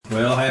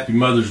Well, happy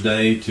Mother's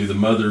Day to the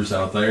mothers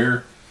out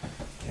there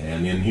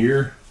and in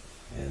here,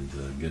 and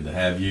good to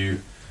have you.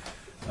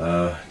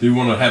 Do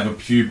want to have a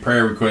few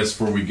prayer requests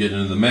before we get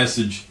into the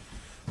message.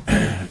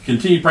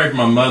 Continue to pray for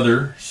my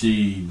mother.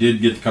 She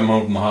did get to come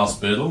home from the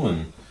hospital,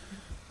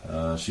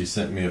 and she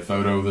sent me a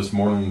photo this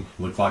morning.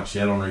 Looked like she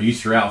had on her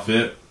Easter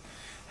outfit,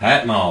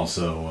 hat and all.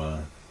 So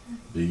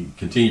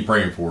continue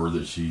praying for her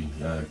that she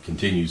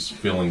continues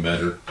feeling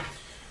better.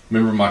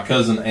 Remember my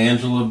cousin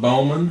Angela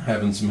Bowman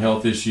having some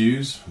health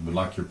issues. Would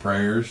like your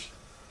prayers.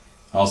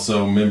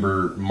 Also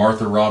remember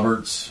Martha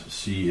Roberts.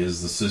 She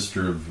is the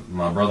sister of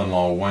my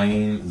brother-in-law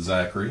Wayne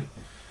Zachary.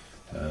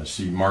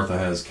 Martha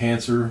has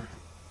cancer.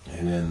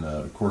 And then,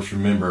 of course,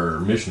 remember our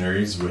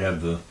missionaries. We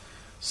have the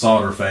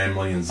Sauter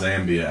family in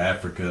Zambia,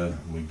 Africa.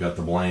 We've got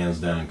the Blands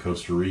down in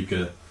Costa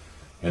Rica.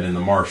 And then the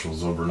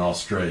Marshalls over in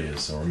Australia.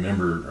 So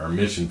remember our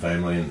mission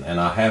family. And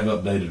I have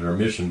updated our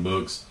mission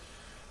books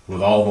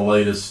with all the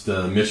latest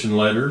mission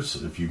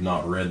letters. If you've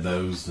not read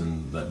those,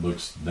 then that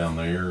book's down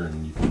there,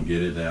 and you can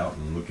get it out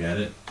and look at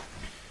it.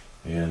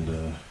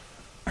 And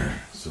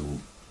so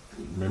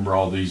remember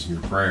all these in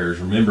your prayers.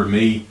 Remember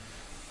me.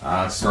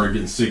 I started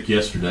getting sick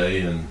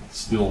yesterday and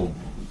still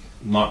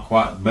not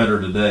quite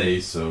better today,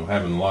 so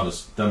having a lot of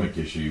stomach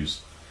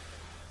issues.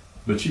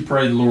 But you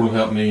pray the Lord will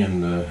help me,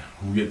 and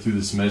we'll get through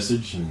this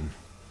message and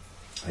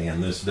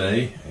this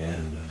day.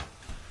 And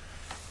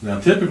now,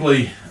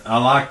 typically, I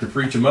like to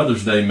preach a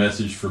Mother's Day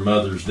message for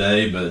Mother's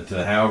Day, but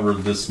however,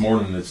 this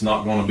morning it's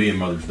not going to be a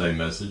Mother's Day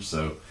message.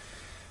 So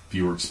if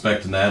you were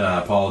expecting that,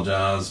 I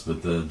apologize,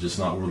 but just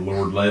not where the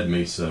Lord led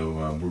me. So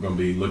we're going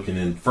to be looking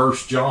in 1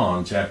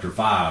 John chapter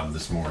 5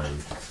 this morning.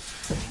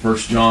 1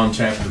 John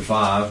chapter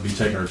 5, be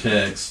taking our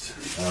text.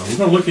 We're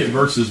going to look at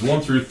verses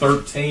 1 through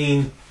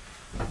 13,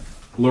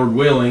 Lord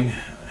willing.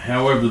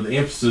 However, the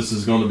emphasis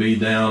is going to be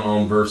down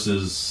on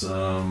verses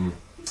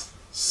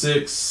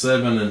 6,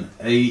 7, and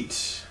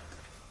 8.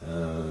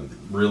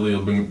 Really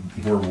will be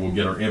where we'll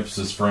get our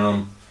emphasis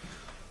from.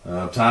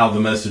 Titled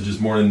the message this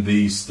morning,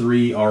 These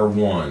Three Are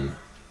One.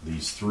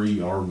 These Three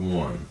Are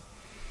One.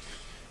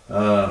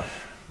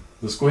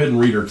 Let's go ahead and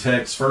read our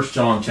text. 1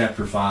 John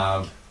chapter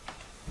 5.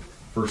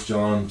 1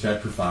 John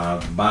chapter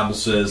 5. The Bible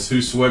says,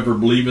 Whosoever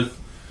believeth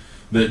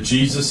that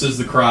Jesus is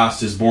the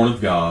Christ is born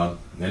of God,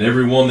 and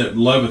every one that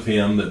loveth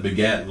him that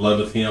begat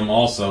loveth him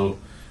also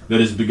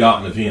that is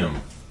begotten of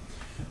him.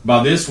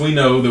 By this we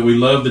know that we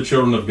love the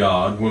children of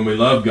God, when we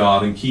love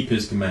God and keep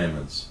his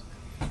commandments.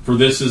 For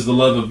this is the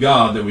love of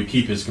God, that we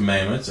keep his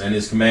commandments, and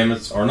his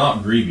commandments are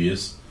not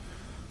grievous.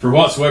 For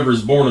whatsoever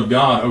is born of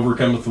God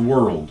overcometh the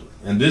world,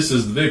 and this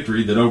is the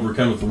victory that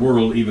overcometh the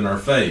world, even our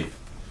faith.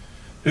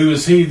 Who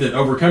is he that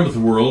overcometh the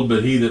world,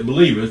 but he that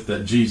believeth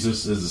that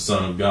Jesus is the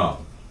Son of God?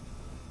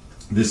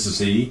 This is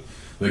he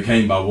that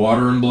came by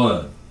water and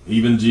blood,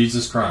 even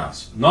Jesus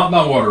Christ, not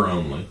by water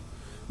only,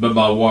 but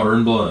by water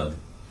and blood.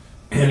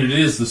 And it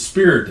is the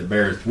Spirit that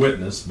beareth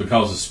witness,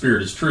 because the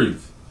Spirit is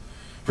truth.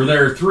 For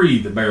there are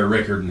three that bear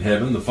record in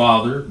heaven, the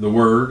Father, the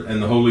Word,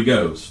 and the Holy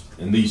Ghost,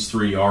 and these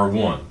three are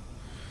one.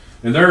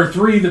 And there are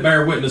three that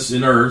bear witness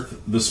in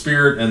earth, the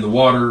Spirit, and the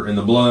water, and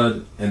the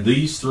blood, and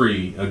these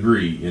three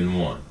agree in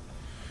one.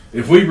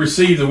 If we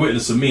receive the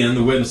witness of men,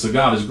 the witness of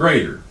God is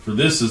greater, for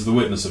this is the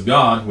witness of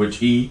God, which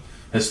he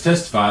has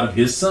testified of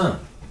his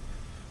Son.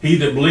 He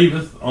that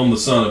believeth on the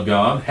Son of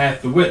God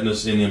hath the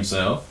witness in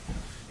himself.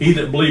 He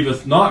that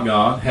believeth not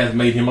God hath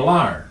made him a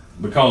liar,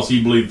 because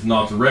he believeth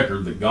not the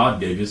record that God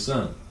gave his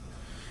Son.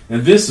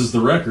 And this is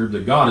the record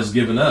that God has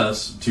given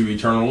us to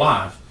eternal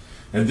life,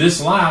 and this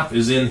life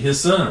is in his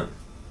Son.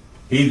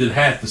 He that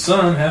hath the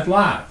Son hath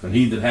life, and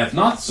he that hath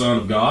not the Son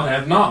of God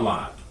hath not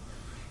life.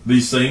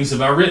 These things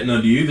have I written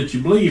unto you, that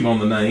you believe on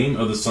the name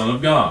of the Son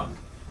of God,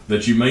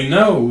 that you may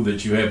know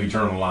that you have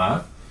eternal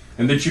life,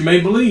 and that you may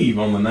believe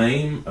on the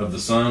name of the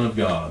Son of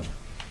God.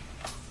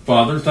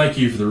 Father, thank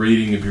you for the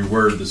reading of your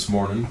word this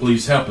morning.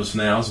 Please help us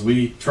now as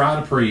we try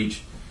to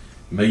preach.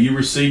 May you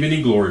receive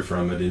any glory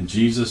from it. In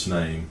Jesus'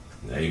 name,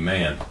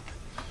 amen.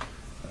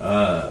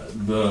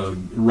 The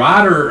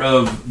writer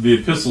of the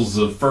epistles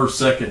of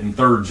 1st, 2nd, and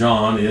 3rd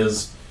John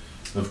is,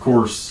 of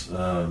course,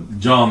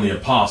 John the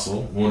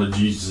Apostle, one of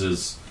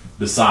Jesus'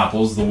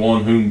 disciples, the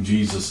one whom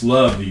Jesus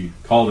loved, he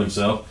called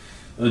himself.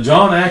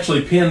 John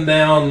actually penned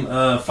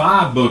down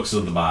 5 books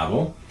of the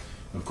Bible.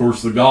 Of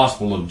course, the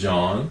Gospel of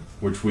John,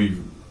 which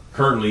we've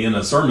currently in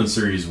a sermon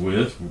series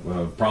with.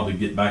 Probably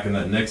get back in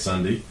that next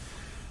Sunday.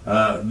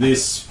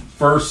 This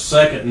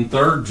 1st, 2nd, and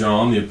 3rd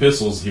John, the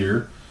epistles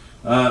here.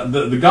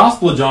 The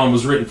Gospel of John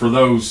was written for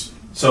those,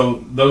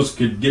 so those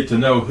could get to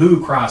know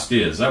who Christ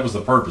is. That was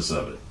the purpose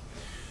of it.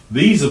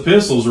 These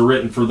epistles are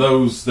written for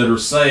those that are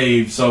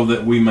saved, so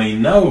that we may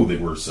know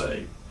that we're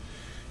saved.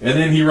 And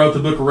then he wrote the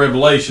book of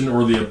Revelation,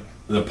 or the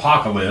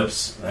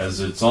Apocalypse, as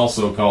it's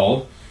also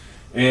called.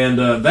 And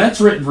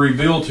that's written to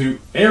reveal to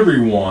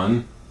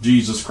everyone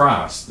Jesus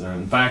Christ.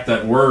 In fact,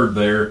 that word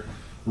there,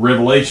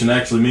 revelation,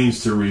 actually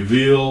means to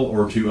reveal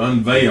or to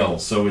unveil.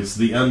 So it's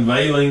the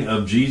unveiling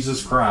of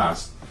Jesus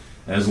Christ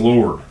as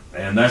Lord.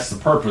 And that's the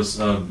purpose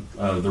of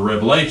the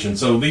revelation.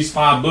 So these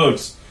 5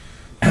 books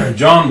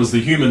John was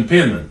the human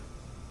penman.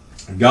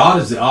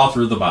 God is the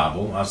author of the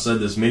Bible. I've said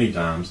this many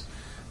times.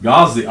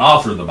 God's the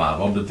author of the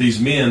Bible, but these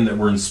men that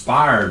were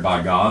inspired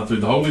by God through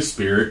the Holy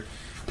Spirit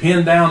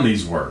penned down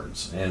these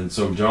words. And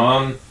so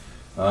John,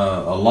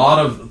 a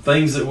lot of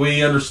things that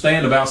we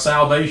understand about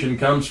salvation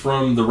comes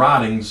from the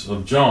writings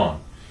of John.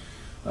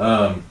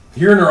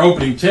 Here in our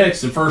opening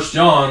text in 1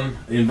 John,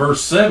 in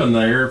verse 7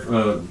 there,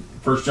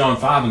 1 John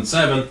 5 and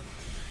 7,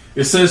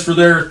 it says, "For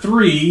there are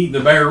three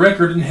that bear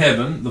record in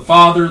heaven, the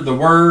Father, the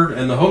Word,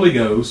 and the Holy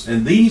Ghost,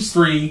 and these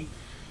three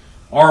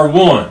are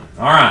one."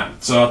 All right,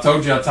 so I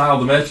told you I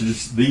titled the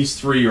message, "These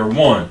Three Are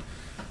One."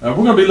 We're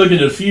going to be looking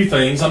at a few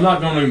things. I'm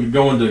not going to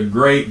go into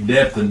great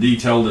depth and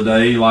detail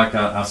today like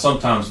I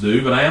sometimes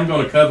do, but I am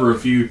going to cover a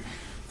few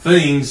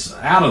things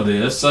out of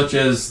this, such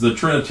as the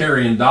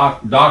trinitarian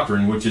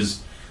doctrine, which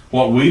is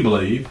what we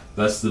believe.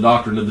 That's the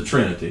doctrine of the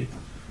Trinity.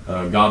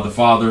 God the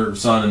Father,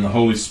 Son, and the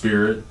Holy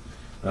Spirit,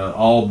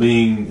 all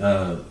being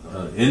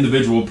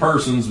individual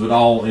persons, but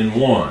all in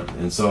one.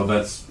 And so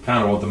that's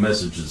kind of what the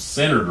message is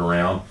centered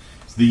around.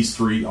 These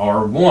three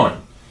are one.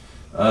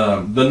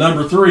 The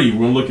number three,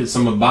 we'll look at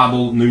some of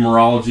Bible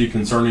numerology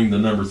concerning the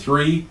number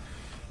three.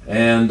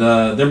 And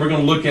then we're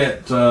going to look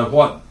at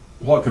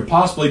what could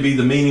possibly be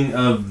the meaning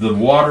of the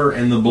water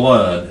and the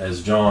blood,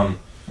 as John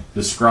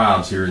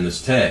describes here in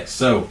this text.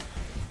 So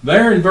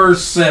there in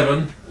verse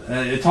 7,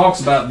 it talks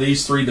about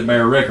these three that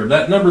bear record.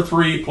 That number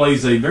three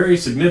plays a very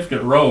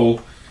significant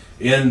role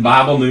in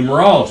Bible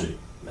numerology.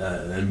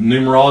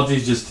 Numerology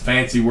is just a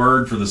fancy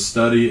word for the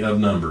study of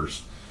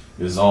numbers,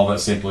 is all that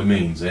simply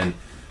means. And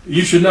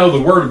you should know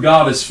the Word of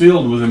God is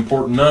filled with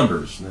important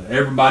numbers.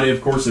 Everybody,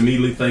 of course,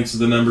 immediately thinks of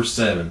the number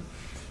 7.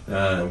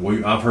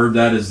 I've heard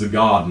that as the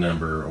God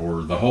number,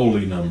 or the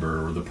holy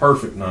number, or the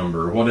perfect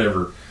number, or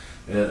whatever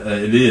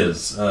it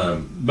is.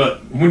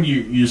 But when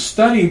you're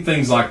studying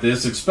things like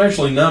this,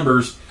 especially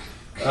numbers,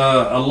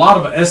 a lot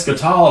of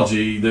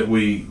eschatology that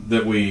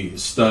we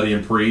study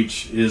and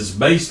preach is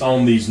based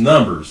on these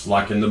numbers,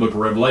 like in the book of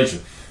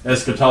Revelation.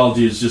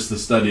 Eschatology is just the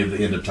study of the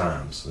end of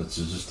times. That's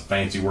just a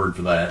fancy word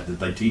for that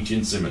they teach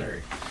in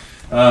seminary.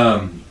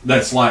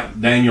 That's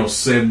like Daniel's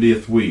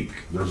 70th week.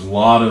 There's a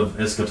lot of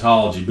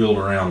eschatology built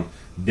around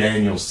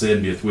Daniel's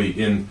 70th week.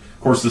 And,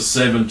 of course, the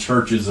 7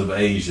 churches of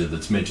Asia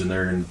that's mentioned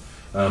there in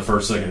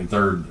 1st, 2nd, and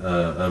 3rd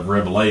of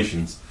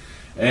Revelations.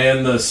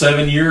 And the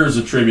 7 years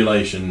of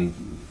tribulation,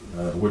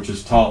 which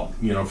is taught,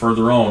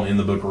 further on in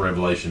the book of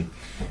Revelation.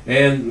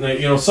 And,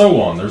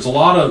 so on. There's a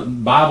lot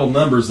of Bible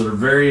numbers that are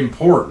very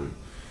important.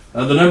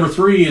 The number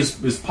 3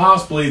 is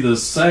possibly the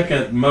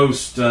second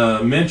most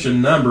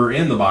mentioned number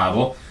in the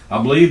Bible.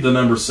 I believe the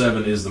number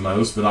 7 is the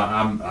most, but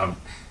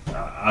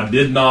I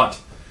did not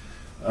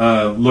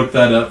look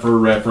that up for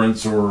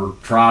reference or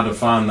try to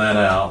find that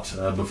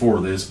out before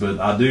this, but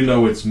I do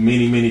know it's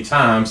many, many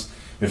times.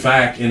 In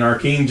fact, in our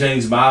King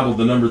James Bible,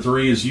 the number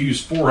 3 is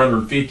used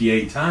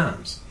 458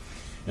 times.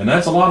 And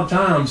that's a lot of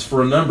times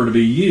for a number to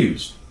be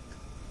used.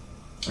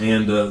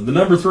 And the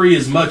number 3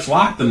 is much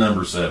like the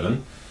number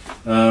 7.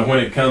 When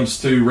it comes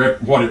to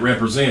what it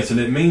represents, and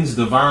it means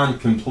divine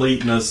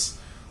completeness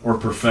or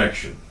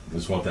perfection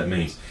is what that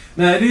means.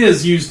 Now, it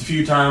is used a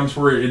few times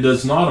where it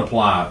does not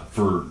apply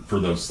for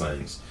those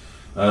things,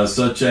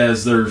 such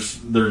as there's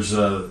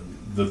the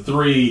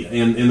 3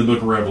 in the book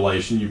of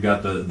Revelation. You've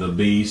got the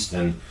beast,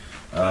 and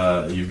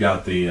you've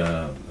got the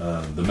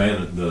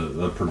man,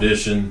 the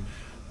perdition.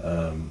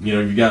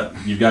 You've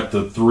got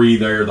the 3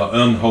 there, the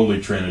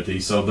unholy Trinity.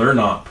 So they're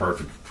not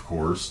perfect, of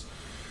course.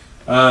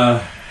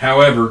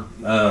 However,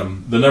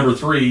 the number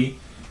 3,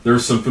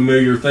 there's some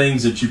familiar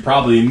things that you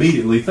probably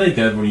immediately think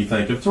of when you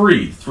think of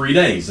 3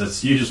 days.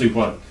 That's usually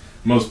what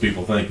most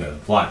people think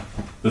of. Like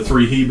the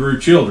 3 Hebrew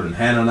children,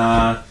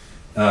 Hananiah,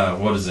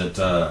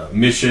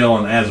 Mishael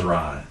and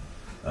Azariah.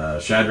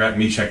 Shadrach,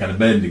 Meshach, and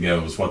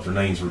Abednego is what their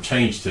names were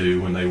changed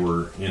to when they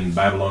were in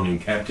Babylonian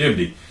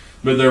captivity.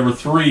 But there were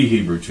 3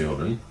 Hebrew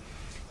children.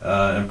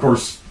 And of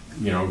course,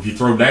 if you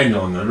throw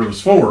Daniel in there, there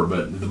was 4,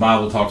 but the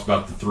Bible talks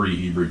about the 3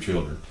 Hebrew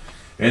children.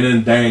 And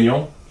then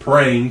Daniel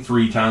praying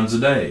 3 times a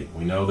day.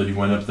 We know that he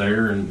went up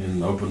there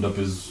and opened up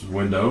his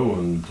window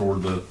and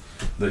toward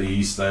the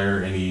east there,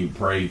 and he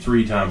prayed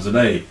 3 times a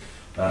day.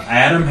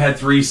 Adam had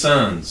 3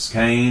 sons,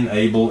 Cain,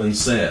 Abel, and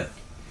Seth.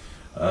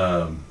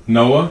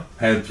 Noah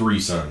had 3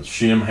 sons,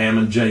 Shem, Ham,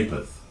 and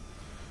Japheth.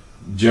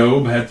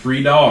 Job had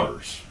 3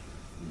 daughters.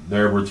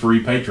 There were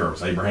 3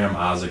 patriarchs, Abraham,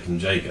 Isaac, and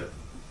Jacob.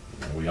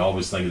 We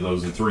always think of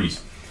those in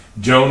 3s.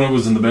 Jonah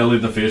was in the belly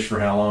of the fish for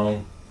how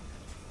long?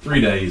 3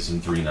 days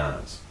and 3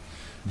 nights.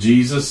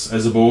 Jesus,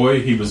 as a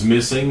boy, he was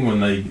missing when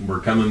they were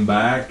coming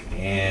back,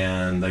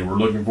 and they were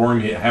looking for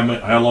him.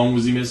 How long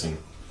was he missing?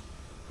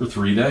 For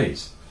 3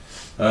 days.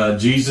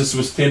 Jesus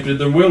was tempted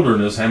in the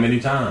wilderness how many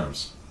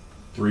times?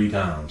 3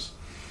 times.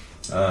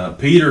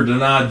 Peter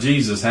denied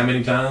Jesus how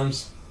many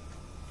times?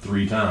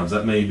 3 times.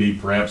 That may be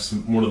perhaps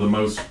one of the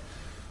most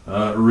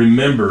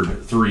remembered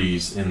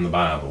 3s in the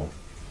Bible.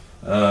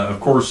 Of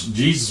course,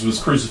 Jesus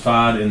was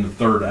crucified in the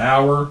 3rd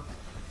hour.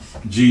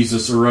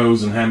 Jesus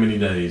arose in how many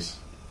days?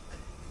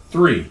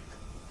 3.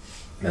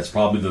 That's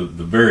probably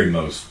the very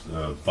most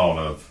thought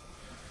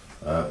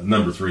of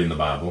number 3 in the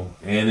Bible.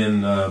 And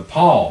in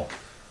Paul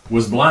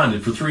was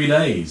blinded for 3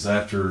 days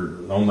after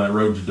on that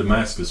road to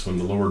Damascus when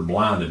the Lord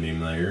blinded him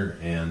there,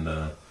 and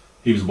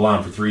he was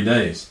blind for 3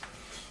 days.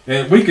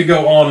 And we could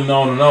go on and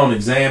on and on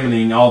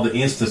examining all the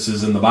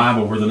instances in the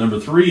Bible where the number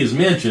 3 is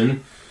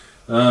mentioned,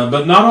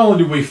 but not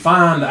only do we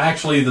find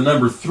actually the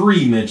number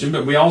 3 mentioned,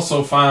 but we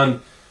also find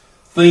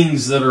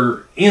things that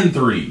are in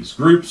threes,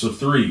 groups of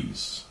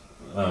threes.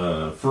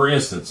 For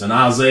instance, in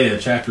Isaiah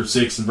chapter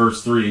 6 and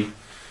verse 3,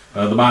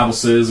 the Bible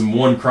says, "And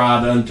one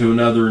cried unto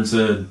another and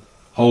said,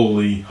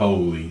 Holy,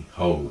 holy,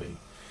 holy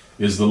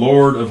is the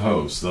Lord of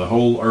hosts. The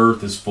whole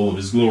earth is full of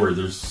his glory."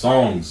 There's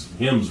songs,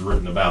 hymns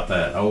written about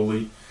that.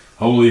 Holy,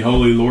 holy,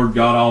 holy Lord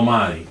God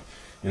Almighty.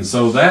 And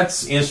so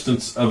that's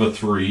instance of a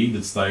 3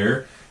 that's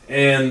there.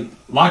 And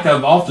like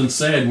I've often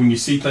said, when you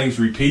see things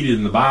repeated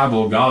in the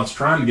Bible, God's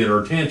trying to get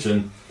our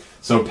attention.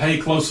 So pay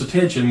close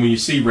attention when you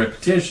see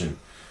repetition.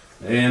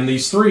 And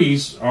these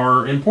 3s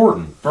are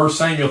important. 1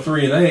 Samuel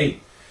 3 and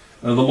 8,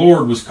 the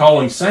Lord was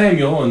calling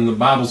Samuel, and the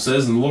Bible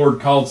says, "And the Lord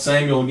called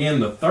Samuel again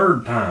the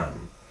 3rd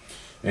time.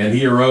 And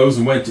he arose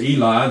and went to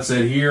Eli and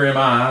said, Here am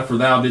I, for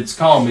thou didst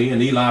call me.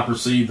 And Eli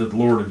perceived that the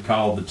Lord had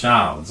called the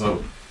child."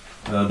 So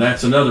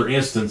that's another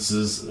instance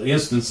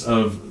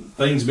of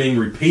things being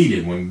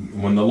repeated,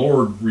 when the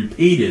Lord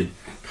repeated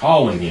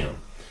calling him.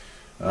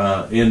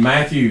 In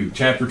Matthew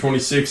chapter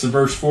 26 and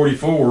verse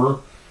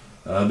 44,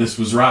 this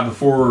was right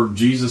before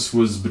Jesus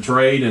was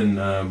betrayed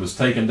and was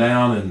taken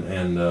down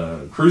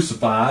and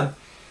crucified.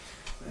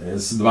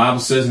 As the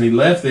Bible says, "And he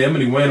left them,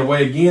 and he went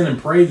away again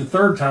and prayed the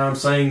 3rd time,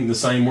 saying the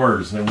same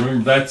words." Now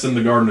remember, that's in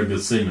the Garden of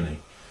Gethsemane.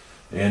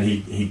 And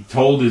he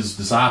told his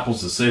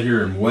disciples to sit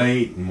here and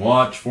wait and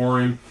watch for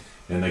him.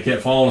 And they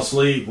kept falling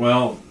asleep.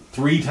 Well,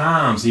 3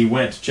 times he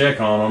went to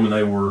check on them, and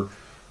they were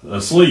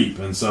asleep.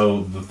 And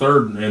so the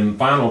 3rd and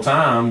final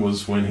time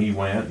was when he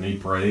went and he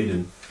prayed,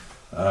 and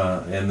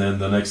then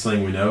the next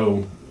thing we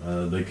know,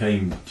 they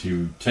came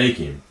to take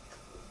him.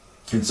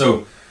 And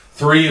so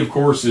 3, of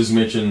course, is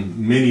mentioned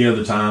many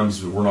other times,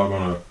 but we're not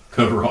going to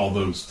cover all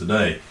those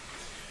today.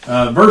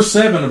 Verse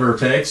 7 of our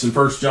text in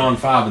 1 John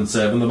 5 and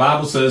 7, the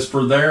Bible says,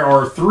 "For there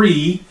are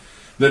 3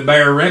 that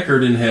bear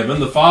record in heaven,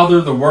 the Father,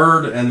 the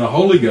Word, and the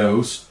Holy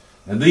Ghost,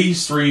 and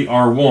these 3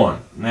 are one."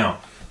 Now,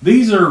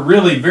 these are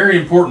really very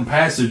important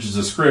passages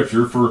of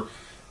Scripture, for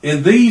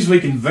in these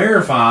we can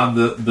verify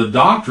the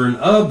doctrine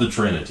of the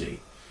Trinity.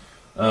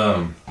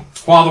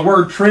 While the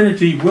word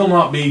Trinity will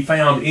not be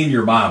found in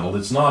your Bible,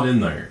 it's not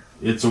in there.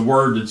 It's a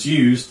word that's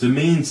used to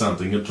mean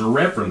something, or to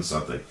reference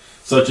something,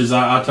 such as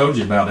I told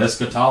you about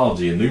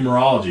eschatology and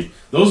numerology.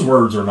 Those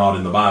words are not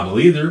in the Bible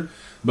either,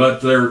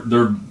 but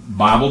they're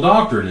Bible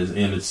doctrine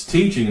in its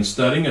teaching and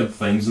studying of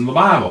things in the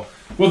Bible.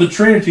 Well, the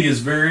Trinity is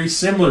very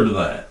similar to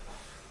that.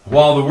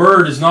 While the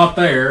word is not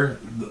there,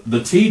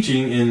 the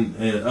teaching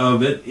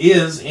of it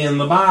is in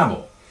the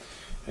Bible.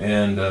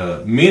 And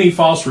many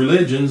false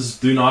religions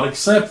do not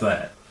accept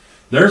that.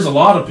 There's a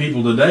lot of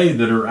people today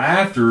that are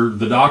after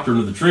the doctrine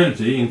of the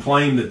Trinity and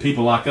claim that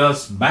people like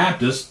us,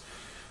 Baptists,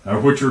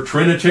 which are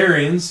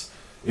Trinitarians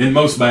in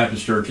most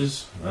Baptist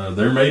churches,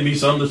 there may be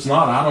some that's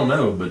not, I don't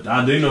know, but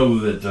I do know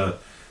that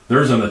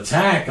there's an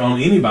attack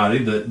on anybody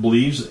that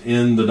believes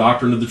in the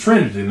doctrine of the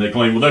Trinity. And they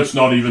claim, well, that's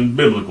not even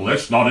biblical.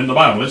 That's not in the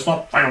Bible. It's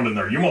not found in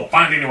there. You won't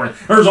find it anywhere.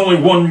 There's only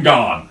one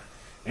God.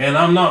 And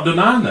I'm not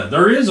denying that.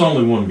 There is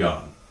only one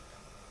God.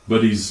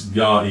 But He's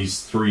God. He's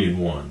 3 in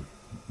 1.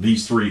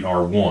 These 3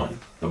 are one,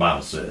 the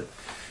Bible said.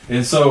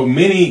 And so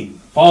many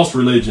false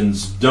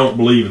religions don't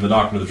believe in the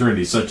doctrine of the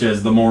Trinity, such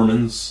as the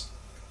Mormons,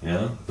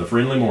 the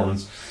friendly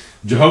Mormons.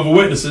 Jehovah's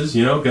Witnesses,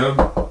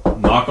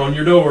 come knock on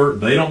your door.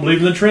 They don't believe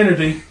in the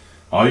Trinity.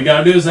 All you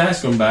got to do is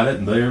ask them about it,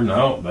 and they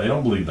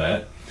don't believe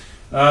that.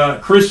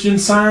 Christian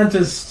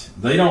Scientists,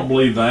 they don't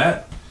believe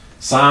that.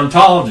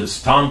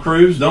 Scientologists, Tom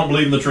Cruise, don't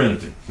believe in the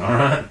Trinity. All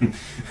right.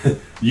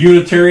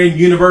 Unitarian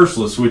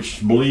Universalists,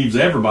 which believes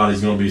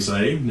everybody's going to be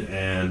saved,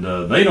 and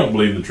they don't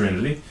believe in the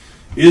Trinity.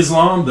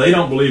 Islam, they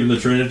don't believe in the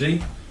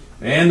Trinity.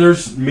 And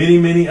there's many,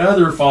 many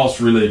other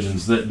false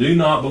religions that do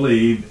not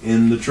believe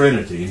in the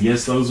Trinity. And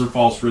yes, those are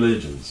false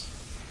religions.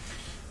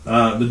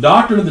 The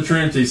doctrine of the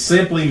Trinity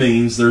simply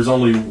means there's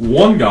only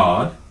one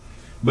God,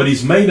 but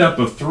He's made up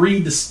of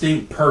 3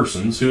 distinct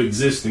persons who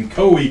exist in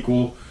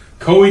co-equal,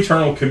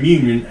 co-eternal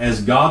communion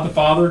as God the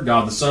Father,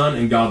 God the Son,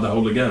 and God the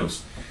Holy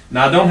Ghost.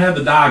 Now, I don't have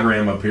the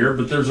diagram up here,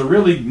 but there's a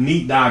really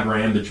neat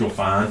diagram that you'll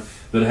find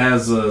that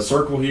has a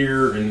circle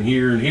here and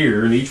here and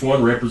here, and each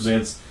one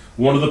represents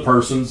one of the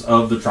persons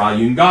of the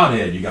triune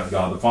Godhead. You got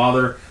God the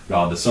Father,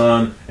 God the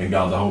Son, and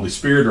God the Holy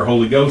Spirit, or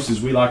Holy Ghost,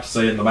 as we like to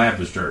say it in the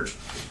Baptist Church.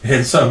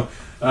 And so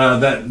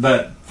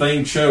that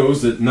thing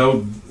shows that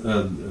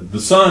the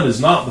Son is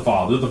not the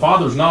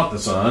Father is not the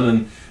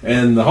Son,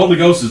 and the Holy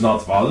Ghost is not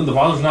the Father, and the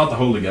Father is not the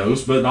Holy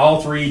Ghost, but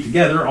all 3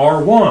 together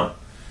are one.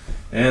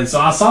 And so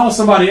I saw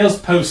somebody else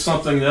post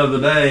something the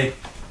other day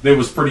that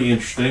was pretty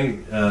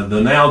interesting. The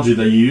analogy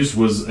they used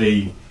was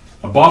a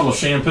bottle of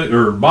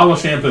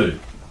shampoo,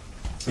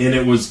 and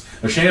it was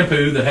a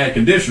shampoo that had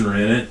conditioner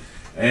in it,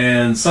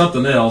 and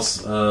something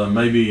else,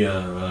 maybe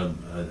a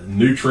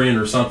nutrient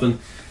or something.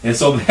 And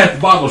so they had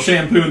the bottle of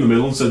shampoo in the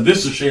middle and said,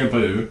 "This is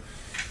shampoo."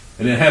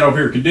 And it had over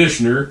here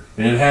conditioner,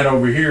 and it had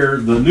over here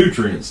the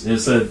nutrients. And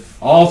it said,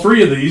 all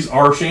three of these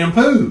are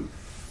shampoo.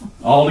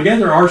 All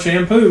together are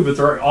shampoo, but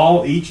they're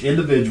all each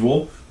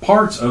individual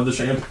parts of the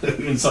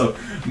shampoo. And so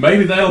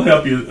maybe that'll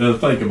help you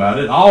think about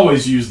it. I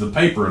always use the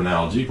paper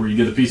analogy, where you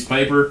get a piece of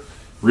paper,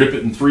 rip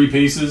it in three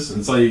pieces,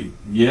 and say,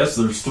 yes,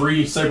 there's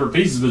three separate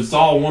pieces, but it's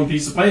all one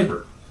piece of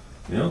paper.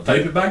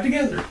 Tape it back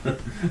together.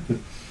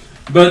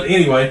 But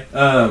anyway,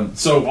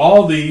 so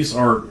all these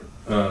are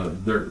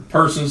they're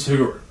persons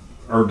who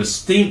are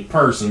distinct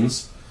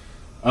persons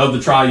of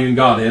the triune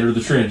Godhead, or the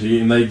Trinity,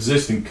 and they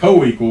exist in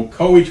co-equal,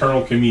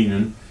 co-eternal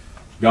communion,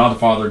 God the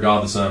Father,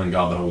 God the Son, and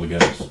God the Holy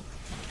Ghost.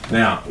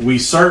 Now, we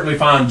certainly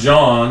find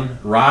John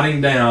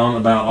writing down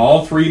about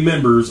all three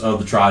members of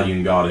the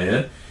triune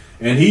Godhead,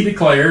 and he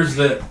declares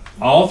that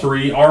all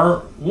three are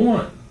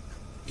one.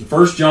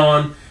 1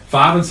 John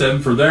 5 and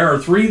 7, "For there are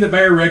three that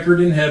bear record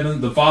in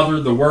heaven, the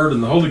Father, the Word,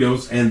 and the Holy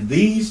Ghost, and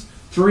these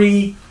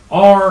three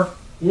are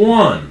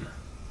one."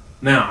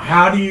 Now,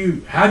 how do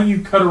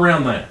you cut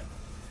around that?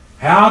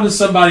 How does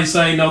somebody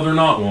say, no, they're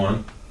not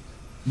one?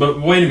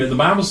 But wait a minute, the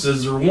Bible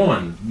says they're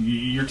one.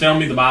 You're telling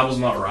me the Bible's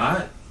not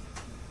right?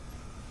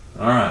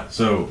 All right,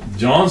 so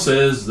John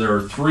says there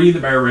are three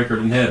that bear record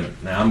in heaven.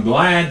 Now, I'm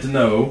glad to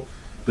know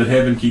that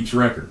heaven keeps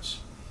records,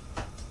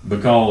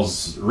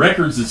 because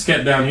records that's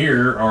kept down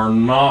here are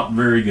not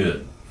very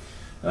good.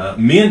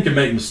 Men can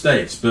make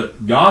mistakes,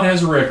 but God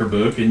has a record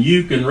book, and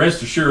you can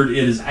rest assured it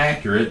is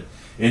accurate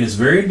and it's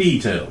very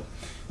detailed.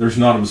 There's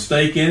not a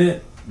mistake in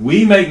it.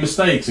 We make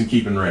mistakes in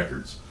keeping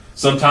records.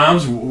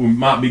 Sometimes we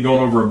might be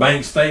going over a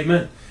bank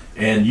statement,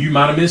 and you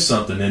might have missed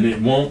something, and it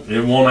won't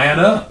add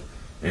up.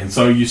 And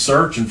so you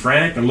search and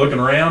frantic and looking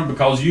around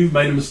because you've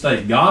made a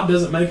mistake. God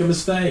doesn't make a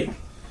mistake.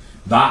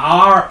 The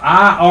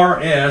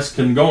IRS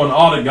can go and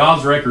audit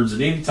God's records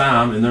at any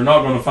time, and they're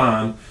not going to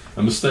find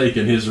a mistake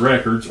in His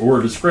records or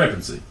a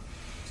discrepancy.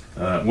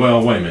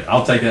 Well, wait a minute.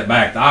 I'll take that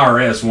back. The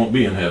IRS won't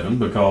be in heaven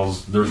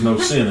because there's no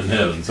sin in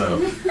heaven.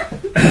 So,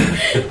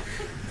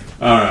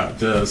 all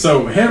right.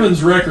 So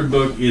heaven's record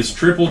book is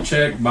triple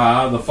checked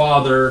by the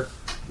Father,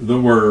 the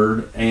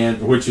Word,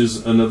 and which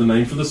is another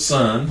name for the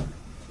Son.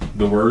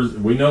 The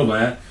Word, we know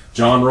that.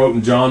 John wrote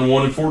in John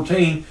 1 and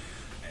 14,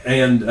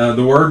 "And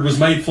the Word was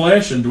made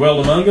flesh and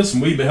dwelled among us,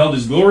 and we beheld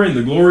His glory, and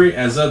the glory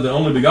as of the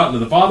only begotten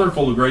of the Father,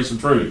 full of grace and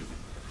truth."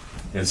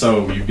 And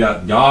so you've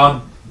got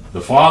God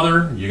the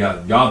Father, you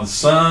got God the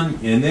Son,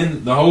 and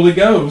then the Holy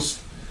Ghost.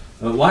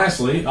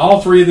 Lastly,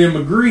 all three of them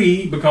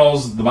agree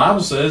because the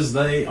Bible says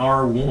they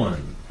are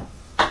one.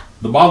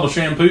 The bottle of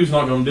shampoo is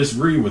not going to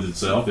disagree with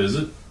itself, is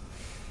it?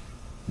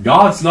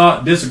 God's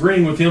not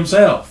disagreeing with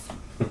Himself.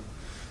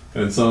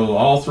 And so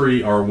all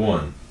three are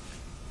one.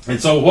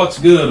 And so what's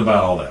good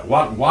about all that?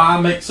 Why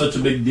make such a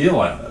big deal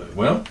out of it?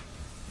 Well,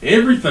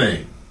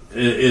 everything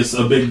is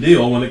a big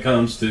deal when it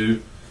comes to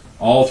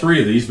all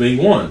three of these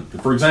being one.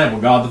 For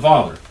example, God the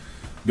Father.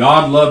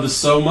 God loved us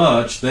so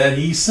much that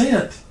He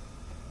sent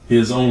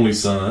His only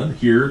Son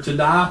here to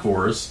die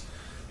for us.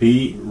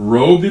 He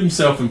robed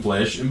Himself in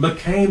flesh and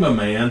became a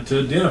man to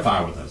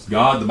identify with us.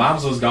 God, the Bible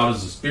says God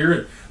is a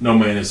spirit. No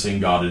man has seen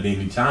God at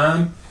any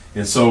time.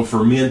 And so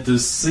for men to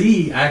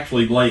see,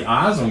 actually lay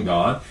eyes on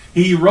God,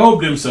 He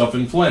robed Himself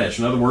in flesh.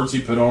 In other words,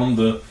 He put on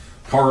the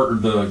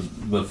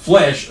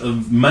flesh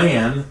of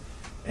man,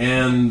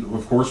 and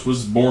of course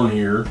was born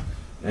here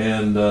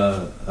and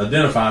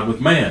identified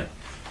with man.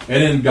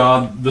 And then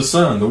God the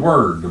Son, the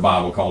Word, the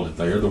Bible called it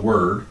there, the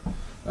Word.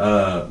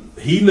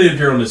 He lived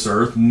here on this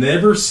earth,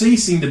 never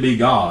ceasing to be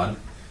God.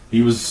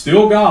 He was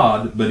still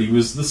God, but He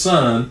was the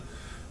Son.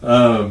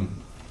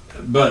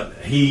 But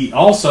He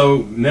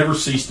also never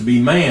ceased to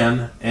be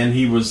man, and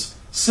He was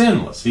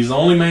sinless. He's the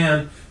only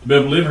man to be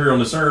able to live here on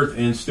this earth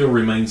and still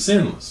remain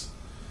sinless.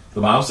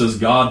 The Bible says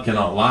God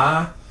cannot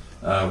lie.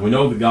 We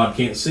know that God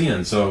can't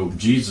sin. So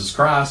Jesus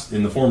Christ,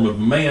 in the form of a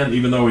man,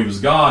 even though He was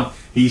God,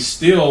 He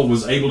still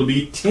was able to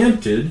be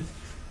tempted,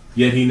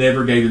 yet He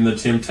never gave Him the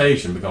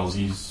temptation because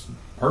He's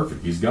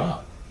perfect. He's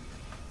God.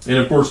 And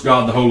of course,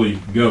 God the Holy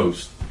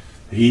Ghost.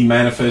 He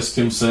manifests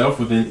Himself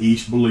within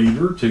each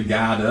believer to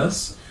guide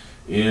us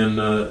and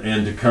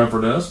to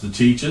comfort us, to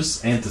teach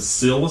us, and to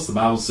seal us. The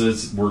Bible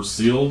says we're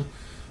sealed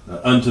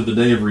unto the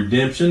day of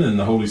redemption, and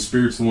the Holy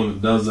Spirit's the one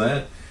that does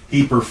that.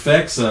 He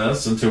perfects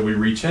us until we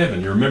reach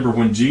heaven. You remember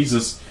when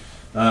Jesus,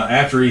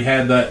 after He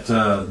had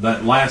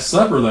that Last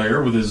Supper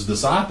there with His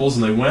disciples,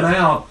 and they went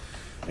out,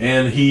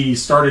 and He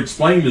started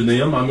explaining to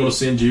them, "I'm going to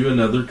send you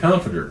another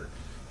Comforter.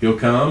 He'll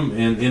come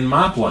in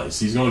my place.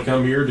 He's going to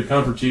come here to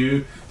comfort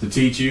you, to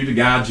teach you, to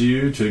guide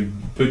you, to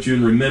put you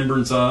in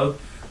remembrance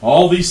of."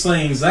 All these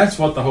things, that's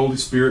what the Holy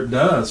Spirit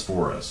does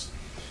for us.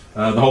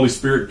 The Holy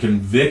Spirit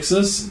convicts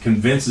us,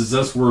 convinces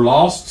us we're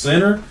lost,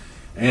 sinner,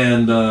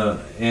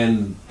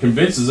 and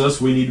convinces us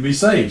we need to be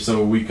saved.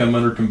 So we come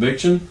under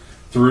conviction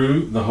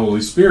through the Holy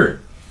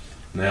Spirit.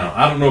 Now,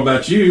 I don't know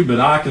about you, but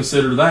I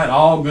consider that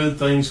all good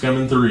things come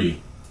in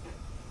three.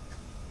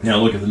 Now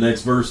look at the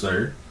next verse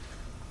there.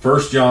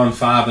 1 John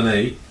 5 and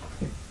 8.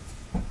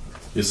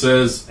 It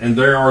says, and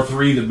there are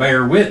three that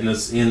bear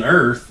witness in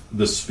earth,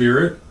 the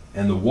spirit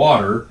and the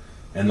water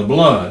and the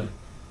blood,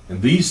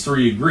 and these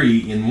three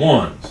agree in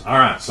one. All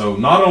right, so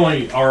not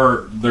only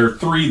are there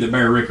three that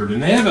bear record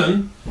in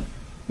heaven,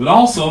 but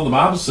also the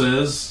Bible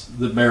says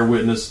that bear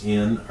witness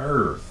in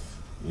earth.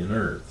 In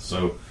earth.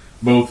 So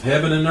both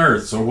heaven and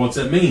earth. So what's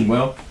that mean?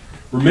 Well,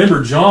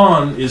 remember,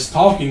 John is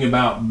talking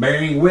about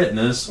bearing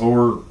witness,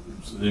 or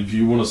if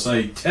you want to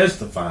say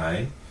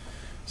testifying.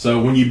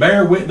 So when you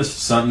bear witness to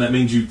something, that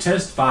means you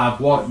testify of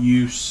what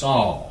you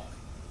saw.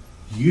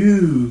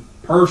 You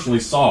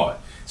personally saw it.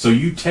 So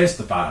you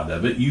testified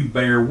of it. You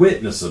bear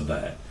witness of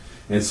that.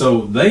 And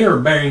so they are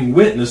bearing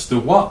witness to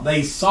what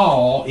they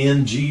saw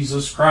in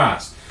Jesus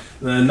Christ.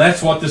 And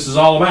that's what this is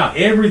all about.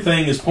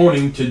 Everything is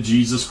pointing to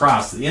Jesus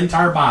Christ. The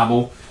entire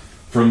Bible,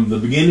 from the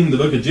beginning, the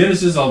book of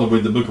Genesis, all the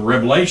way to the book of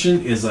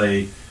Revelation, is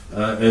a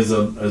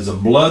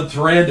blood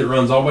thread that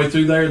runs all the way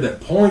through there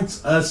that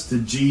points us to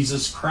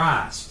Jesus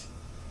Christ.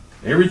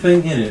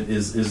 Everything in it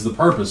is the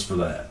purpose for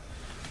that.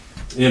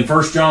 In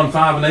 1 John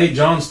 5 and 8,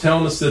 John's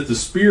telling us that the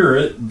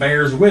Spirit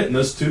bears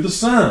witness to the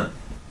Son,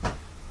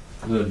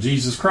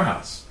 Jesus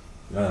Christ.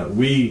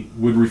 We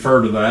would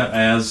refer to that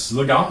as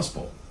the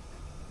gospel.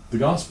 The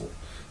gospel.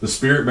 The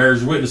Spirit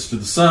bears witness to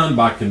the Son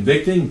by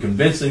convicting and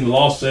convincing the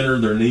lost sinner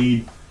their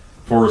need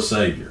for a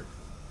Savior.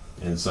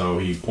 And so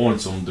he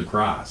points them to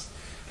Christ.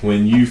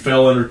 When you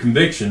fell under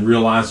conviction,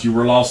 realized you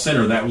were a lost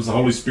sinner, that was the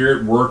Holy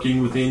Spirit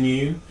working within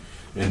you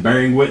and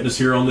bearing witness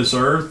here on this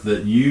earth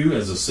that you,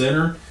 as a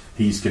sinner,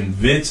 He's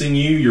convincing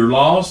you you're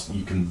lost,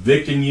 He's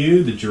convicting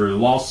you that you're a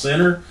lost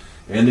sinner,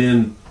 and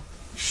then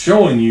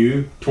showing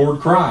you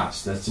toward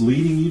Christ. That's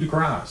leading you to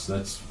Christ.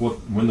 That's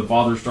when the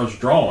Father starts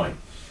drawing.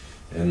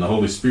 And the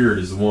Holy Spirit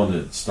is the one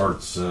that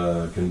starts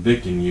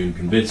convicting you and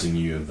convincing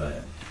you of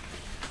that.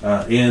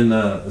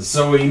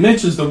 So he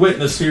mentions the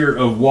witness here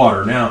of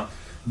water. Now,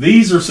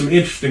 these are some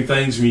interesting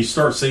things when you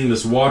start seeing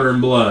this water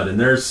and blood. And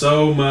there's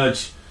so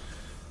much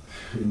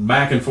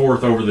back and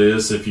forth over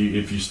this. If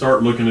you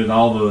start looking at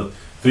all the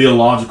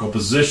theological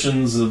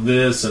positions of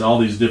this and all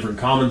these different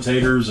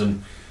commentators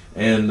and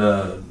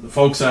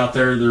folks out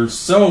there, there's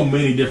so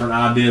many different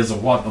ideas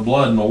of what the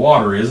blood and the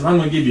water is. And I'm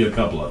going to give you a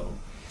couple of them.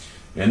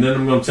 And then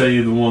I'm going to tell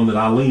you the one that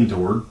I lean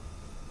toward.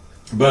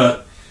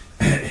 But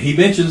he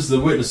mentions the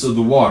witness of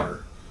the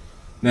water.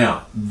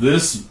 Now,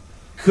 this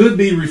could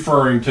be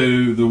referring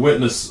to the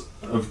witness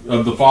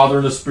of the Father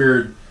and the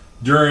Spirit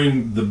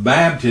during the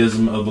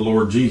baptism of the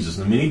Lord Jesus.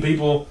 Now, many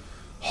people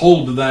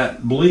hold to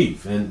that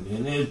belief, and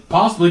it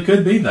possibly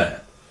could be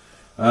that.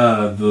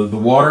 The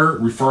water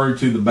referring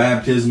to the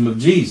baptism of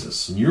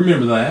Jesus. And you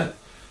remember that.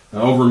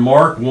 Over in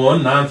Mark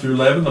 1, 9 through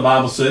 11, the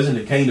Bible says, and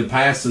it came to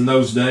pass in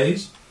those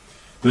days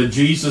that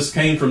Jesus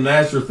came from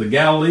Nazareth of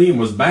Galilee and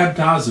was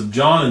baptized of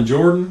John in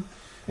Jordan.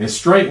 And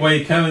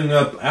straightway coming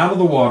up out of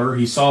the water,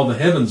 he saw the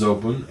heavens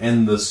open,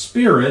 and the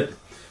Spirit,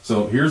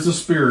 so here's the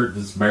Spirit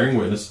that's bearing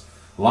witness,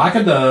 like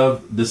a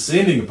dove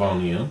descending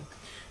upon him.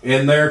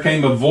 And there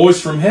came a voice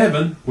from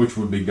heaven, which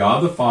would be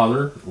God the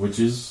Father, which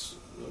is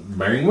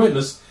bearing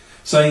witness,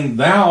 saying,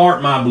 Thou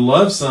art my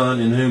beloved Son,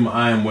 in whom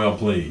I am well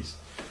pleased.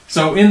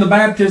 So in the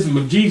baptism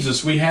of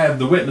Jesus, we have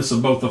the witness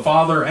of both the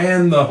Father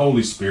and the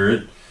Holy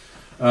Spirit.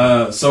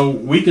 So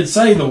we could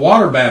say the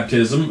water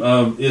baptism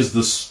is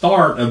the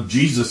start of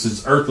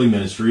Jesus' earthly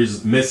ministry,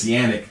 his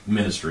messianic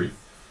ministry,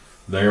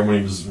 there when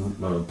he was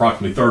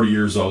approximately 30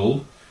 years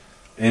old.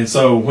 And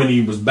so when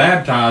he was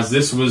baptized,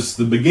 this was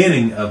the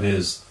beginning of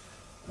his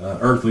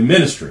earthly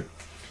ministry.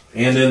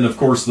 And then, of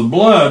course, the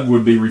blood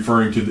would be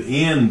referring to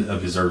the end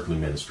of his earthly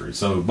ministry.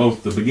 So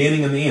both the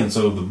beginning and the end.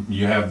 So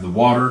you have the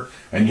water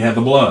and you have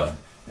the blood.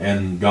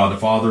 And God the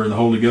Father and the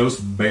Holy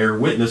Ghost bear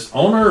witness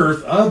on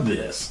earth of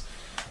this.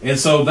 And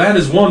so that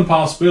is one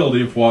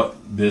possibility of what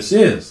this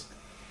is.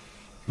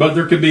 But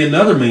there could be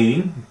another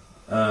meaning.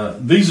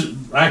 These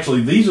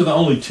are the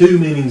only two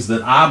meanings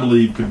that I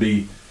believe could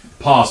be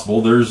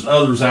possible. There's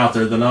others out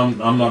there that I'm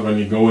not going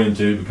to go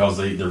into because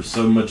they're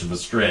so much of a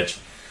stretch.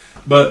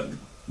 But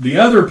the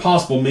other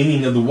possible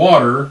meaning of the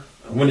water,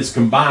 when it's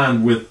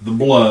combined with the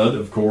blood,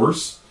 of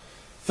course,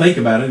 think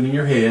about it in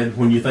your head.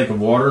 When you think of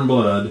water and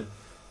blood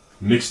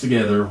mixed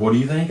together, what do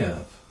you think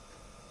of?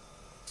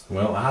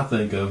 Well, I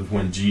think of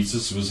when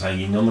Jesus was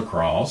hanging on the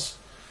cross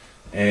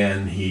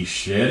and he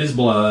shed his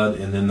blood,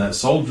 and then that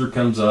soldier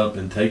comes up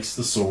and takes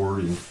the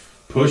sword and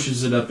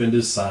pushes it up into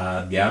his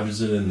side,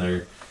 gouges it in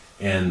there,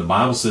 and the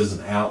Bible says,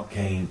 and out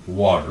came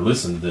water.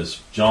 Listen to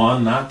this.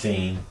 John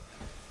 19,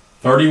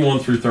 31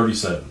 through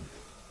 37.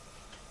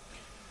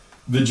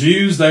 The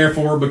Jews,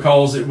 therefore,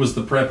 because it was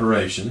the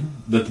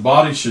preparation, that the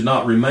body should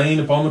not remain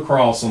upon the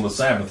cross on the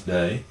Sabbath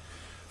day,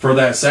 for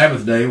that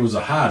Sabbath day was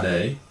a high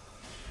day,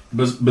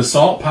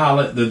 besought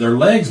Pilate that their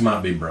legs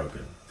might be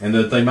broken, and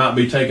that they might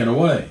be taken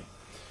away.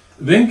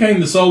 Then came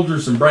the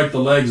soldiers and brake the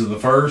legs of the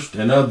first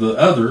and of the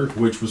other,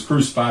 which was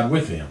crucified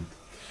with him.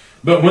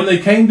 But when they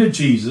came to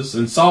Jesus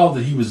and saw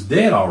that he was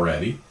dead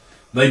already,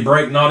 they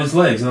brake not his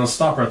legs. And I'll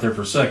stop right there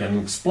for a second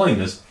and explain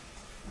this.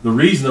 the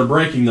reason they're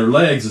breaking their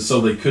legs is so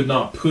they could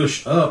not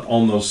push up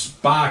on those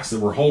spikes that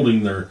were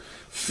holding their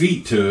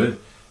feet to it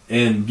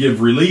and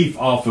give relief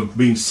off of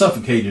being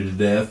suffocated to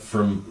death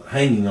from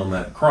hanging on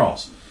that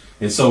cross.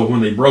 And so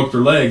when they broke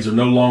their legs, they're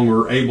no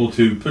longer able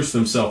to push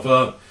themselves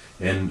up,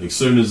 and as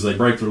soon as they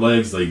break their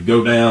legs, they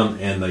go down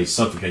and they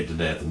suffocate to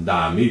death and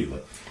die immediately.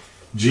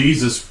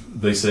 Jesus,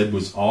 they said,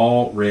 was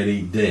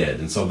already dead,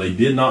 and so they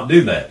did not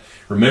do that.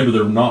 Remember,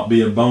 there will not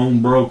be a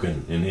bone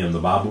broken in him, the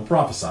Bible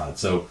prophesied.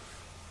 So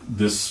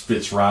this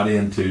fits right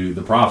into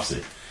the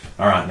prophecy.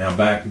 All right, now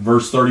back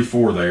verse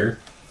 34 there.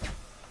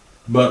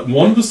 But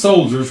one of the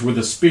soldiers with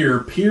a spear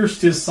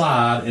pierced his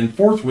side, and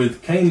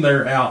forthwith came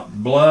there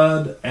out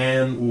blood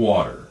and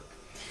water.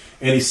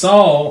 And he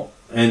saw,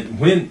 and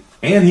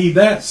he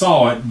that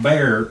saw it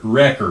bare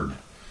record.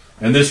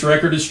 And this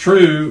record is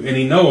true, and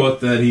he knoweth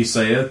that he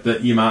saith,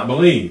 that ye might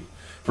believe.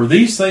 For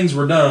these things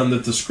were done,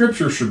 that the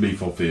scripture should be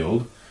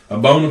fulfilled. A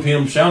bone of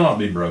him shall not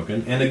be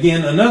broken. And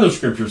again another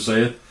scripture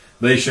saith,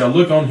 they shall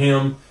look on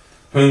him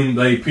whom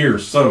they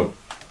pierced. So,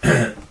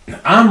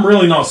 I'm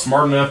really not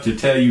smart enough to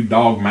tell you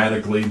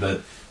dogmatically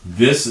that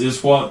this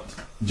is what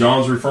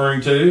John's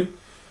referring to,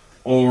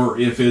 or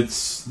if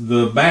it's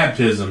the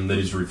baptism that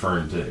he's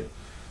referring to.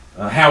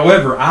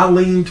 However, I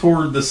lean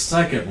toward the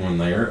second one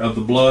there, of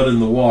the blood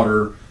and the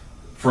water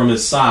from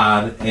his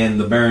side and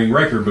the bearing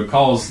record,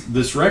 because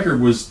this record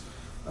was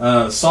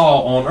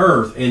saw on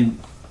earth, and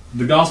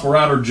the gospel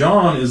writer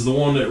John is the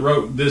one that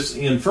wrote this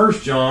in 1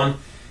 John,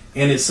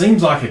 and it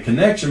seems like a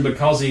connection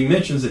because he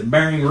mentions it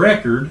bearing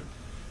record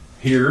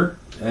here,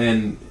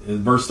 and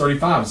in verse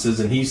 35 it says,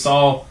 and he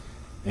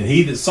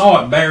that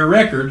saw it bare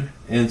record.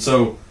 And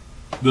so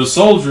the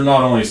soldier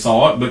not only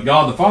saw it, but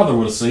God the Father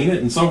would have seen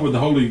it, and so would the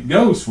Holy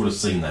Ghost would have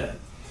seen that,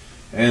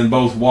 and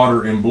both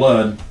water and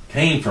blood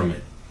came from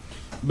it.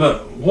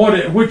 But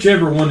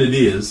whichever one it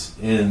is,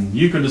 and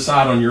you can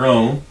decide on your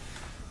own,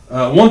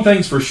 one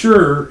thing's for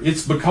sure,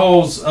 it's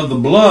because of the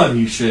blood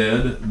he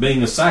shed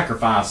being a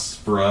sacrifice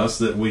for us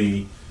that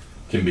we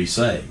can be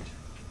saved.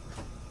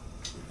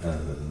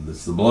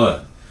 That's the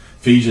blood.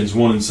 Ephesians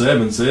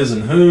 1:7 says,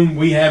 in whom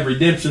we have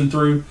redemption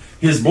through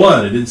his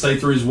blood. It didn't say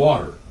through his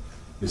water.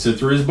 It said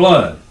through his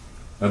blood.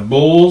 Through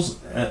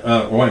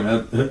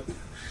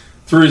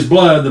his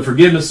blood, the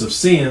forgiveness of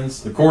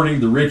sins, according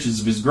to the riches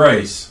of his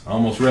grace. I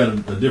almost read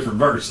a different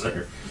verse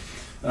there.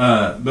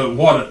 But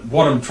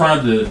what I'm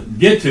trying to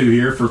get to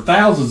here, for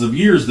thousands of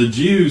years, the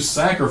Jews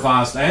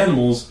sacrificed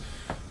animals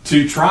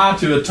to try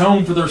to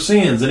atone for their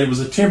sins, and it was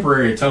a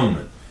temporary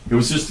atonement. It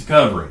was just a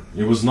covering.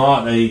 It was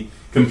not a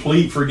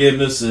complete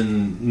forgiveness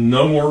and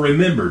no more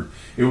remembered.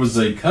 It was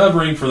a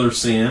covering for their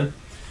sin,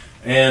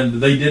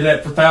 and they did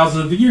that for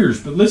thousands of years.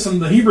 But listen,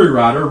 the Hebrew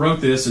writer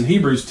wrote this in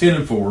Hebrews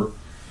 10:4,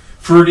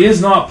 for it is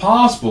not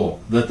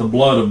possible that the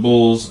blood of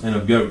bulls and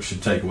of goats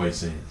should take away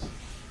sins.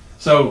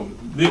 So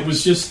it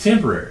was just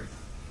temporary.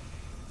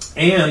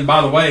 And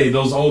by the way,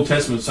 those Old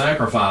Testament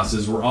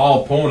sacrifices were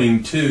all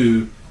pointing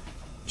to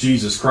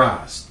Jesus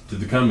Christ, to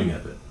the coming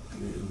of it.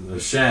 The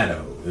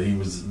shadow. There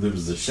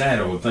was the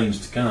shadow of things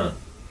to come.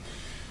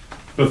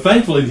 But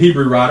thankfully, the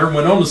Hebrew writer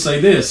went on to say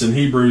this in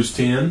Hebrews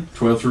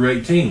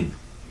 10:12-18.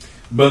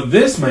 But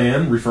this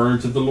man, referring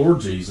to the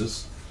Lord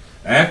Jesus,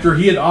 after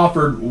he had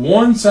offered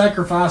one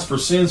sacrifice for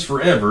sins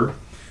forever,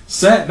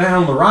 sat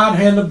down on the right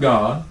hand of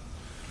God,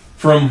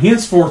 from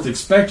henceforth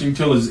expecting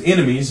till his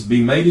enemies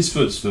be made his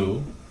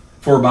footstool.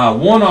 For by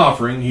one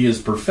offering he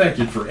has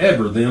perfected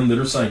forever them that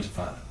are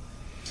sanctified.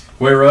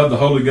 Whereof the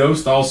Holy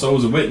Ghost also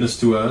is a witness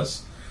to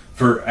us.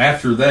 For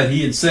after that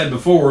he had said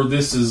before,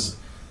 this is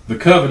the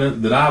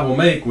covenant that I will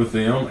make with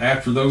them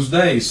after those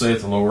days,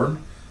 saith the Lord.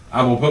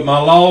 I will put my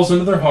laws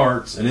into their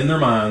hearts, and in their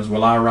minds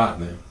will I write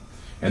them.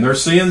 And their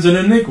sins and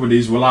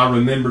iniquities will I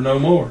remember no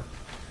more.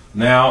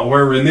 Now,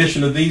 where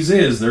remission of these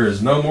is, there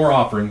is no more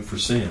offering for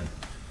sin.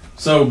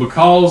 So,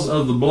 because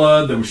of the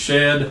blood that was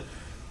shed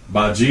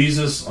by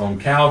Jesus on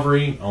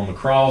Calvary, on the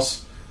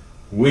cross,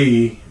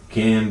 we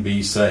can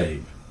be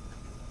saved.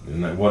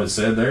 Isn't that what it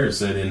said there? It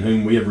said, in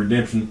whom we have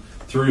redemption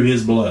through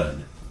his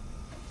blood.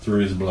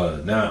 Through his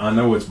blood. Now, I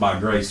know it's by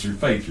grace through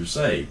faith you're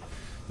saved.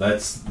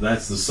 That's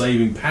the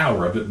saving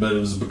power of it, but it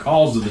was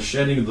because of the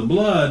shedding of the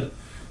blood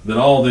that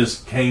all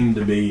this came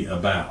to be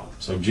about.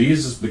 So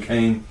Jesus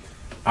became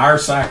our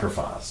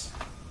sacrifice.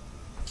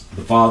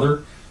 The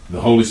Father, the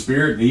Holy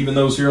Spirit, and even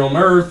those here on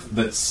earth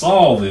that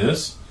saw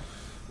this,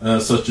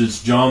 such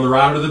as John the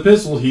writer of the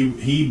epistle,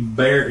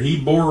 he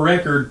bore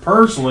record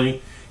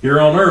personally here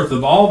on earth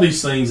of all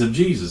these things of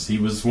Jesus. He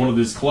was one of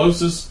his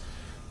closest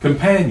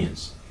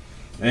companions.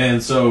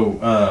 And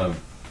so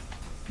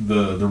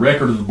the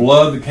record of the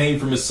blood that came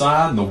from his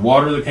side, and the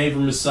water that came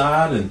from his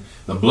side, and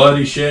the blood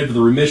he shed for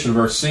the remission of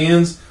our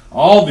sins,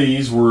 all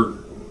these were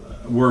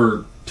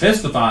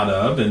testified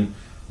of and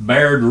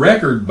bared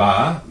record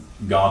by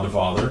God the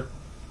Father,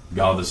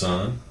 God the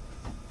Son,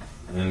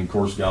 and of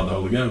course God the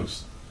Holy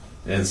Ghost.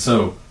 And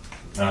so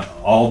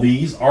all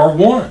these are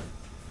one.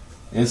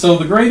 And so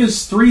the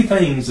greatest three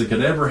things that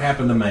could ever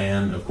happen to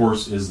man, of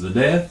course, is the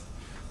death,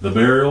 the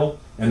burial,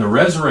 and the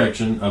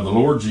resurrection of the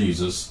Lord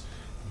Jesus,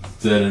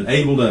 that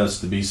enabled us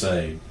to be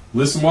saved.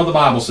 Listen what the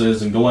Bible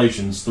says in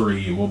Galatians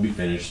 3, and we'll be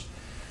finished.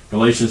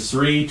 Galatians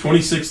 3,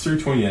 26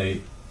 through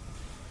 28.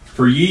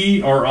 For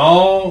ye are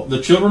all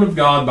the children of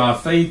God by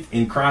faith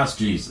in Christ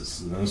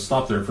Jesus. Now, let's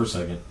stop there for a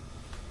second.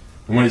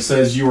 And when it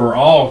says you are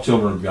all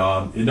children of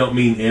God, it don't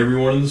mean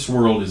everyone in this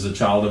world is a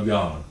child of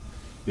God.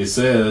 It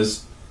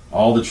says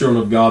all the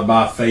children of God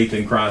by faith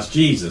in Christ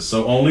Jesus.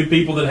 So only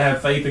people that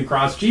have faith in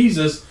Christ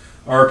Jesus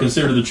are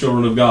considered the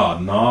children of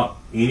God, not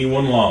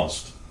anyone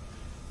lost.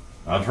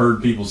 I've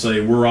heard people say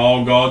we're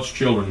all God's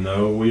children.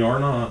 No, we are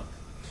not.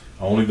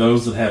 Only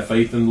those that have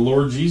faith in the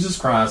Lord Jesus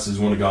Christ is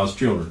one of God's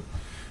children.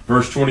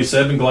 Verse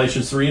 27,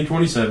 Galatians 3 and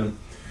 27.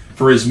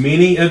 For as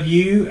many of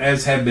you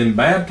as have been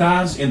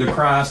baptized into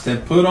Christ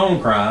have put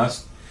on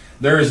Christ.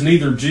 There is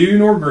neither Jew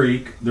nor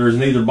Greek. There is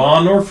neither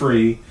bond nor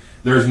free.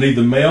 There is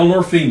neither male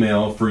nor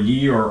female. For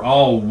ye are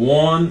all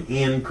one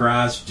in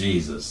Christ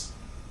Jesus.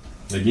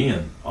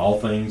 Again, all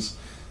things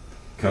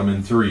come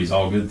in threes,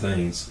 all good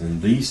things.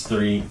 And these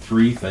three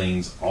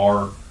things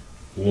are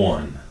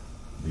one.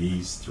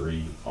 These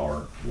three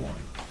are one.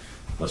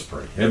 Let's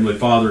pray. Heavenly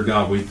Father,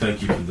 God, we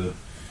thank you for the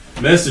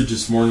message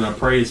this morning. I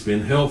pray it's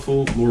been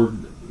helpful.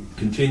 Lord,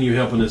 continue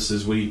helping us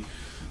as we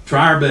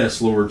try our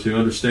best, Lord, to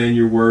understand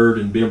your word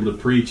and be able to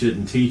preach it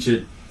and teach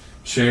it,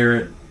 share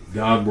it.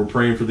 God, we're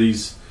praying for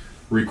these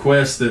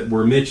requests that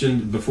were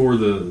mentioned before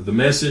the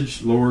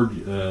message.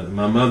 Lord,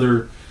 my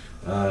mother,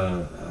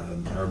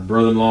 our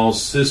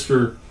brother-in-law's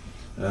sister,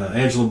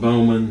 Angela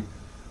Bowman,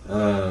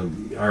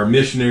 our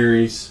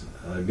missionaries.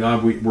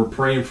 God, we're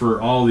praying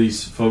for all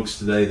these folks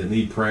today that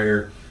need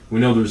prayer. We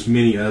know there's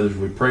many others.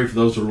 We pray for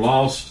those that are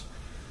lost.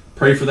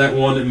 Pray for that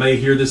one that may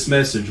hear this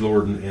message,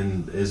 Lord,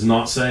 and is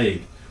not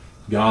saved.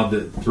 God,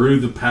 that through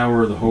the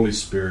power of the Holy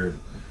Spirit,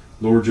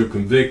 Lord, you'll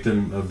convict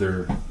them of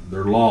their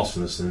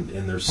lostness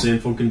and their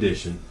sinful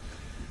condition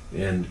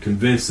and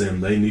convince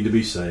them they need to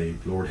be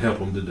saved. Lord, help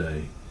them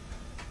today.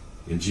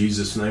 In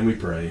Jesus' name we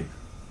pray.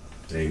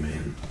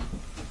 Amen.